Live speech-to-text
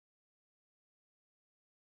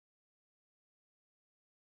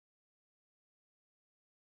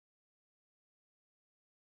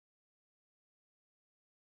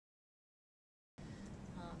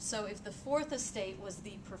So if the fourth estate was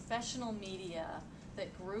the professional media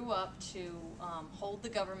that grew up to hold the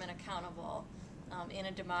government accountable in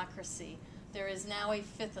a democracy, there is now a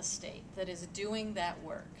fifth estate that is doing that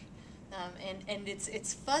work. And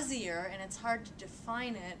it's fuzzier and it's hard to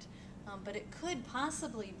define it, but it could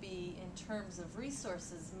possibly be, in terms of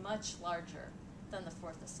resources, much larger than the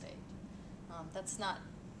fourth estate. That's not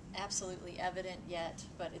absolutely evident yet,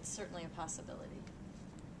 but it's certainly a possibility.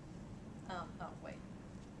 Oh, wait.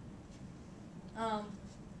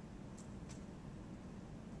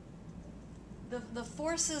 The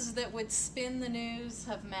forces that would spin the news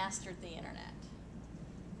have mastered the internet.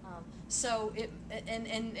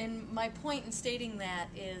 And my point in stating that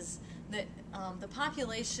is that the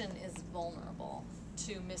population is vulnerable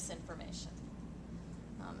to misinformation.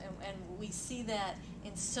 And we see that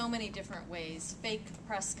in so many different ways. Fake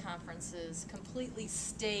press conferences, completely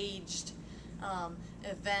staged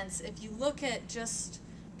events. If you look at just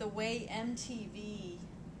the way MTV,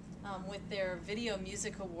 with their Video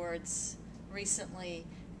Music Awards recently,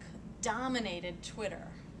 dominated Twitter,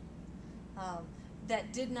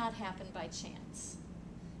 that did not happen by chance.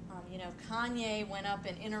 You know, Kanye went up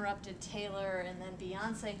and interrupted Taylor, and then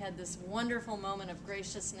Beyonce had this wonderful moment of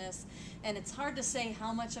graciousness, and it's hard to say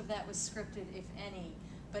how much of that was scripted, if any,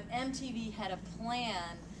 but MTV had a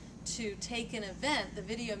plan to take an event, the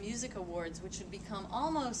Video Music Awards, which would become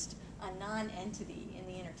almost a non-entity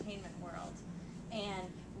in the entertainment world,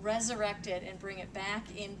 and resurrect it and bring it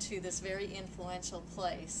back into this very influential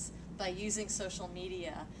place by using social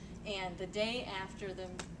media. And the day after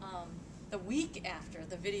the week after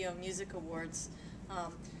the Video Music Awards,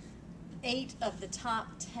 8 of the top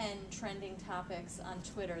 10 trending topics on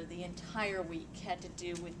Twitter the entire week had to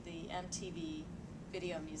do with the MTV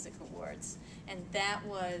Video Music Awards. And that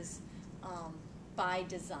was by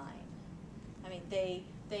design. I mean, they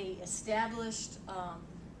established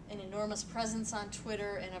an enormous presence on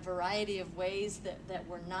Twitter in a variety of ways that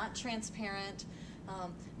were not transparent.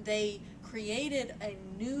 They created a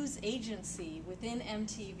news agency within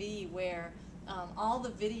MTV where all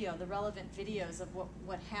the relevant videos of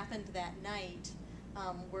what happened that night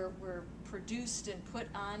were produced and put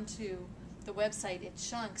onto the website in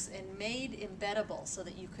chunks and made embeddable so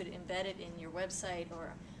that you could embed it in your website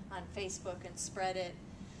or on Facebook and spread it.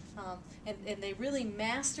 And they really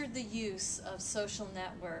mastered the use of social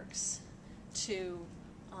networks to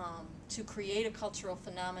create a cultural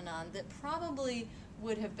phenomenon that probably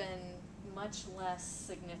would have been much less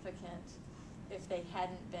significant if they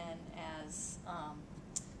hadn't been as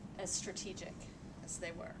strategic as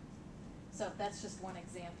they were. So that's just one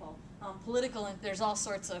example. There's all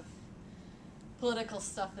sorts of political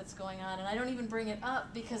stuff that's going on, and I don't even bring it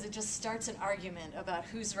up because it just starts an argument about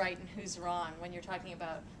who's right and who's wrong when you're talking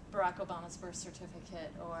about Barack Obama's birth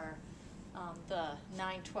certificate or the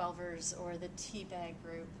 9/12ers or the Teabag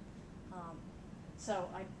group. So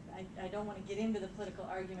I don't want to get into the political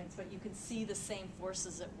arguments, but you can see the same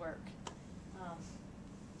forces at work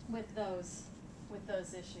with those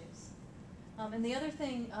issues. And the other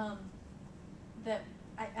thing that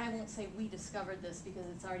I won't say we discovered this because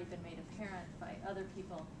it's already been made apparent by other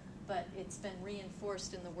people, but it's been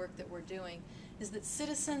reinforced in the work that we're doing, is that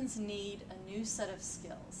citizens need a new set of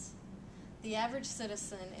skills. The average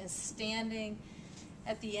citizen is standing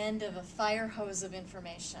at the end of a fire hose of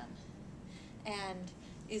information and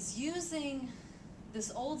is using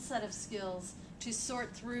this old set of skills to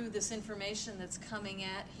sort through this information that's coming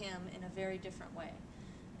at him in a very different way.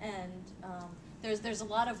 And there's a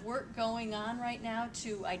lot of work going on right now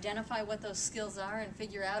to identify what those skills are and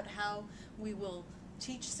figure out how we will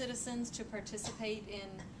teach citizens to participate in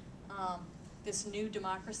this new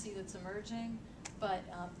democracy that's emerging, but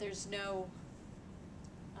there's no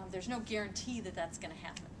guarantee that that's going to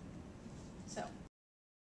happen. So.